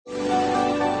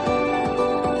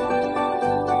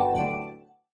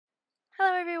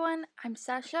I'm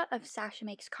Sasha of Sasha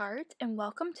Makes Cards, and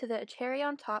welcome to the Cherry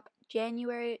on Top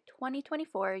January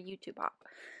 2024 YouTube Hop.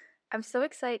 I'm so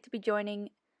excited to be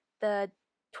joining the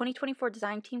 2024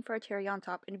 design team for Cherry on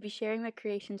Top and to be sharing my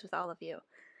creations with all of you.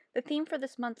 The theme for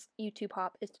this month's YouTube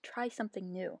Hop is to try something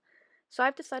new. So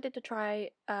I've decided to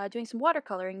try doing some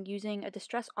watercoloring using a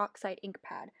Distress Oxide ink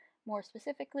pad. More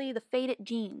specifically, the Faded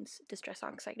Jeans Distress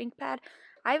Oxide ink pad.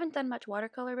 I haven't done much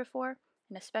watercolor before,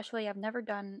 and especially I've never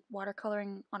done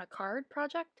watercoloring on a card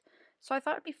project, so I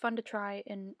thought it'd be fun to try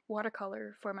in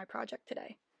watercolor for my project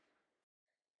today.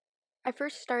 I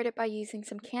first started by using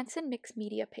some Canson mixed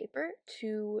media paper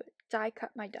to die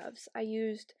cut my doves. I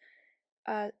used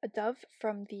a dove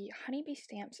from the Honeybee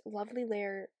Stamps Lovely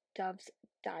Layer Doves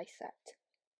die set.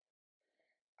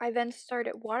 I then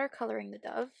started watercoloring the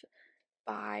dove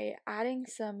by adding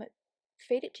some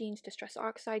Faded Jeans Distress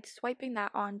Oxide, swiping that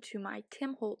onto my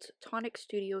Tim Holtz Tonic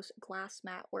Studios glass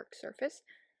matte work surface,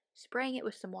 spraying it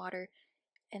with some water,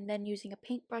 and then using a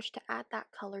paintbrush to add that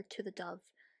color to the dove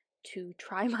to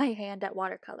try my hand at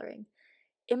watercoloring.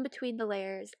 In between the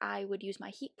layers, I would use my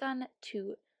heat gun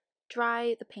to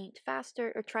dry the paint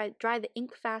faster, or dry the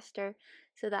ink faster,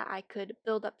 so that I could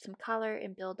build up some color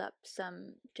and build up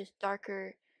some just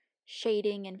darker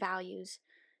shading and values,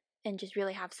 and just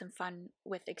really have some fun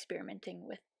with experimenting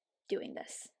with doing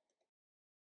this.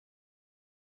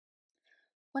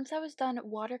 Once I was done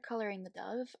watercoloring the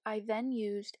dove, I then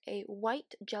used a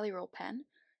white Jelly Roll pen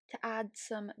to add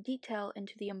some detail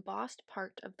into the embossed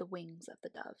part of the wings of the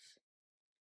dove.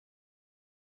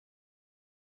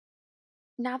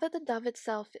 Now that the dove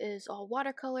itself is all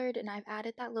watercolored and I've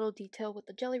added that little detail with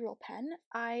the Jelly Roll pen,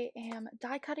 I am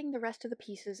die cutting the rest of the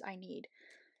pieces I need.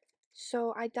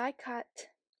 So I die cut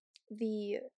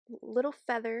the little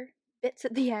feather bits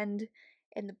at the end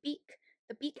and the beak.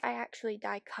 The beak I actually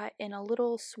die cut in a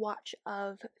little swatch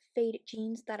of Faded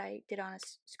Jeans that I did on a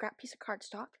scrap piece of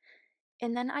cardstock.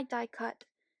 And then I die cut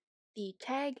the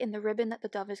tag and the ribbon that the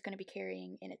dove is going to be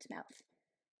carrying in its mouth.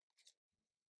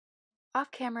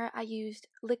 Off camera, I used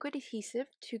liquid adhesive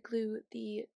to glue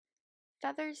the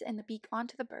feathers and the beak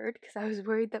onto the bird because I was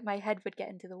worried that my head would get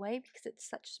into the way because it's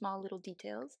such small little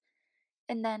details.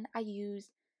 And then I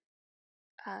used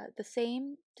the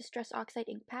same Distress Oxide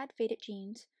ink pad, Faded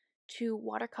Jeans, to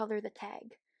watercolor the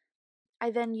tag.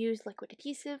 I then used liquid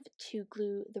adhesive to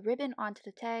glue the ribbon onto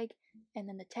the tag and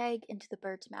then the tag into the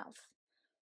bird's mouth.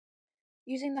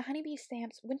 Using the Honeybee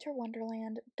Stamps Winter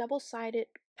Wonderland double-sided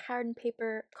pattern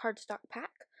paper cardstock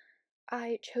pack,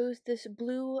 I chose this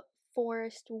blue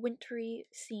forest wintry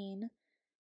scene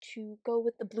to go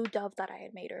with the blue dove that I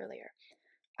had made earlier.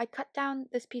 I cut down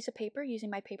this piece of paper using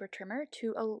my paper trimmer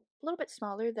to a little bit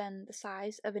smaller than the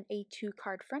size of an A2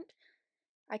 card front.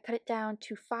 I cut it down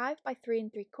to 5 by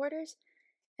 3 3/4,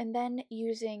 and then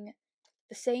using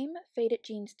the same Faded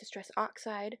Jeans Distress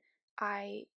Oxide,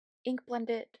 I ink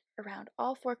blended around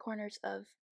all 4 corners of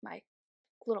my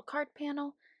little card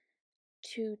panel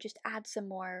to just add some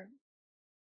more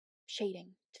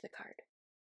shading to the card.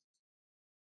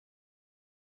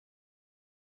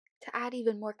 To add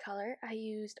even more color, I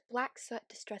used Black Soot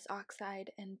Distress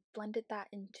Oxide and blended that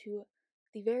into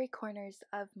the very corners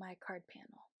of my card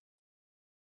panel.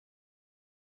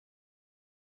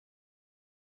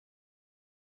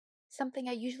 Something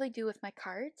I usually do with my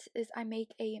cards is I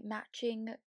make a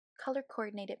matching color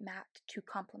coordinated mat to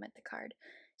complement the card.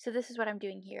 So this is what I'm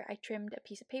doing here. I trimmed a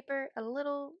piece of paper a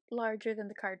little larger than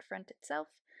the card front itself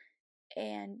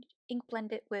and ink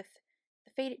blend it with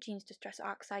the Faded Jeans Distress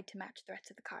Oxide to match the rest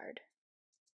of the card.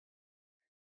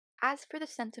 As for the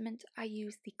sentiment, I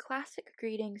used the Classic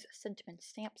Greetings sentiment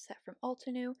stamp set from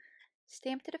Altenew,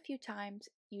 stamped it a few times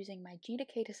using my Gina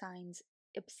Designs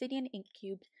Obsidian ink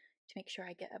cubes to make sure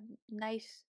I get a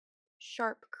nice,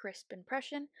 sharp, crisp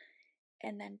impression,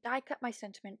 and then die cut my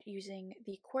sentiment using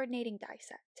the coordinating die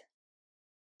set.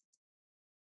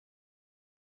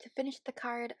 To finish the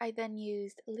card, I then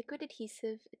used liquid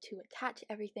adhesive to attach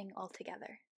everything all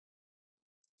together.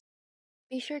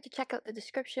 Be sure to check out the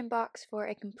description box for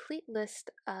a complete list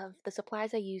of the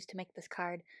supplies I used to make this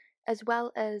card, as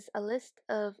well as a list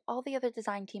of all the other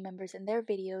design team members and their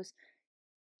videos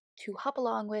to hop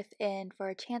along with, and for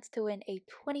a chance to win a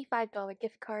 $25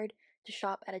 gift card to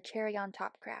shop at a Cherry on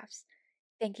Top Crafts.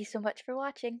 Thank you so much for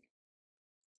watching!